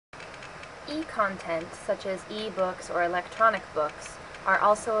E-content, such as e-books or electronic books, are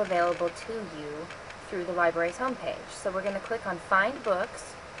also available to you through the library's homepage. So we're going to click on Find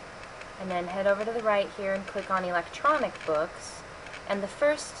Books, and then head over to the right here and click on Electronic Books. And the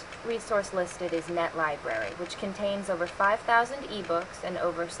first resource listed is NetLibrary, which contains over 5,000 ebooks and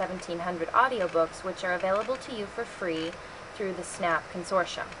over 1,700 audiobooks, which are available to you for free through the SNAP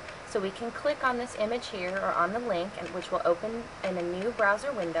consortium. So we can click on this image here or on the link, which will open in a new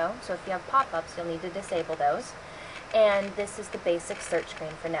browser window. So if you have pop-ups, you'll need to disable those. And this is the basic search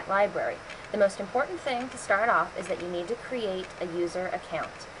screen for NetLibrary. The most important thing to start off is that you need to create a user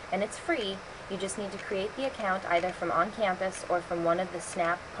account. And it's free. You just need to create the account either from on campus or from one of the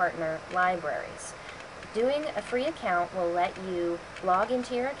SNAP partner libraries. Doing a free account will let you log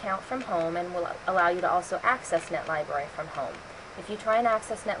into your account from home and will allow you to also access NetLibrary from home. If you try and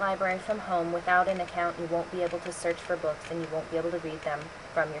access NetLibrary from home without an account, you won't be able to search for books and you won't be able to read them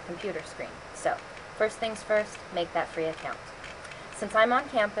from your computer screen. So, first things first, make that free account. Since I'm on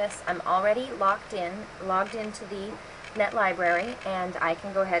campus, I'm already logged into the NetLibrary, and I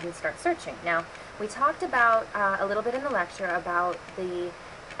can go ahead and start searching. Now, we talked about a little bit in the lecture about the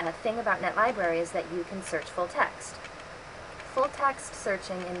thing about NetLibrary is that you can search full text. Full text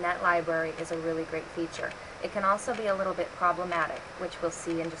searching in NetLibrary is a really great feature. It can also be a little bit problematic, which we'll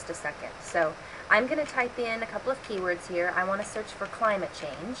see in just a second. So I'm going to type in a couple of keywords here. I want to search for climate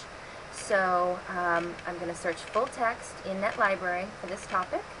change. So I'm going to search full text in NetLibrary for this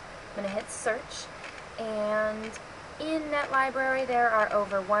topic. I'm going to hit search, and in NetLibrary there are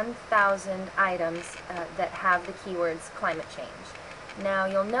over 1,000 items that have the keywords climate change. Now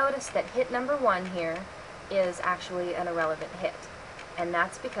you'll notice that hit number 1 here is actually an irrelevant hit. And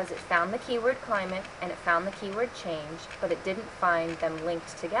that's because it found the keyword climate and it found the keyword change, but it didn't find them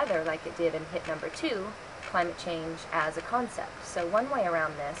linked together like it did in hit number 2, climate change as a concept. So one way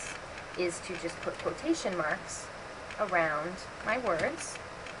around this is to just put quotation marks around my words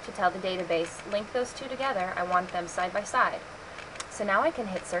to tell the database, link those two together, I want them side by side. So now I can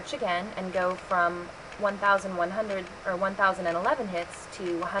hit search again and go from 1,100 or 1,011 hits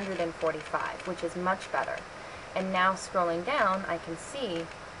to 145, which is much better. And now scrolling down, I can see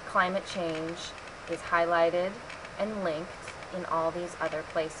climate change is highlighted and linked in all these other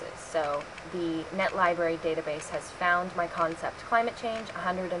places. So the NetLibrary database has found my concept climate change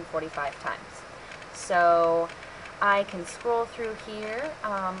 145 times. So I can scroll through here.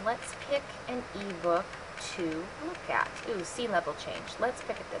 Let's pick an ebook to look at. Ooh, sea level change. Let's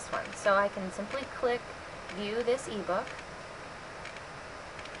pick at this one. So I can simply click view this ebook,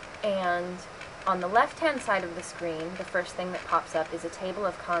 and on the left-hand side of the screen, the first thing that pops up is a table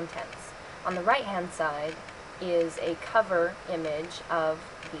of contents. On the right-hand side is a cover image of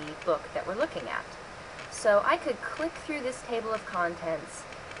the book that we're looking at. So I could click through this table of contents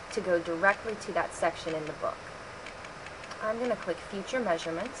to go directly to that section in the book. I'm going to click Future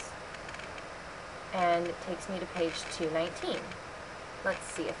Measurements, and it takes me to page 219. Let's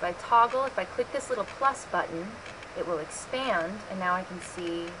see, if I click this little plus button, it will expand, and now I can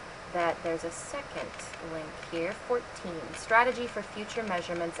see that there's a second link here, 14, Strategy for Future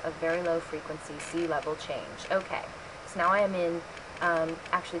Measurements of Very Low Frequency Sea Level Change. Okay, so now I am in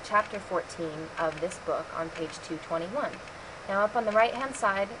actually chapter 14 of this book on page 221. Now up on the right-hand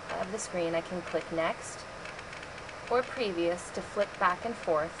side of the screen, I can click Next or Previous to flip back and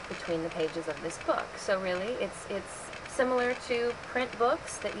forth between the pages of this book. So really, it's similar to print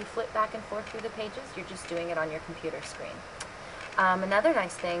books that you flip back and forth through the pages. You're just doing it on your computer screen. Another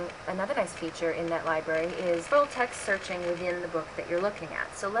nice feature in NetLibrary is full text searching within the book that you're looking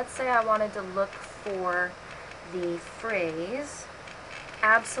at. So let's say I wanted to look for the phrase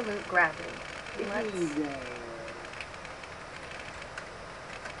absolute gravity.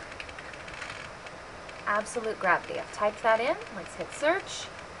 Absolute gravity. I've typed that in. Let's hit search.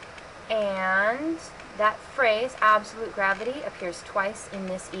 And that phrase, absolute gravity, appears twice in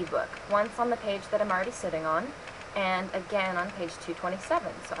this ebook. Once on the page that I'm already sitting on, and again on page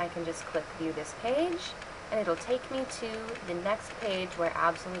 227. So I can just click view this page, and it'll take me to the next page where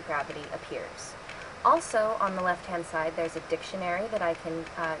absolute gravity appears. Also on the left hand side there's a dictionary that I can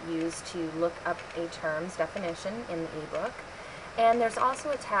use to look up a term's definition in the ebook. And there's also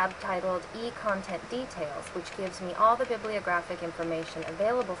a tab titled E-Content Details, which gives me all the bibliographic information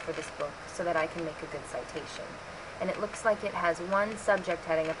available for this book so that I can make a good citation. And it looks like it has one subject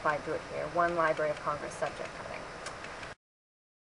heading applied to it here, one Library of Congress subject heading.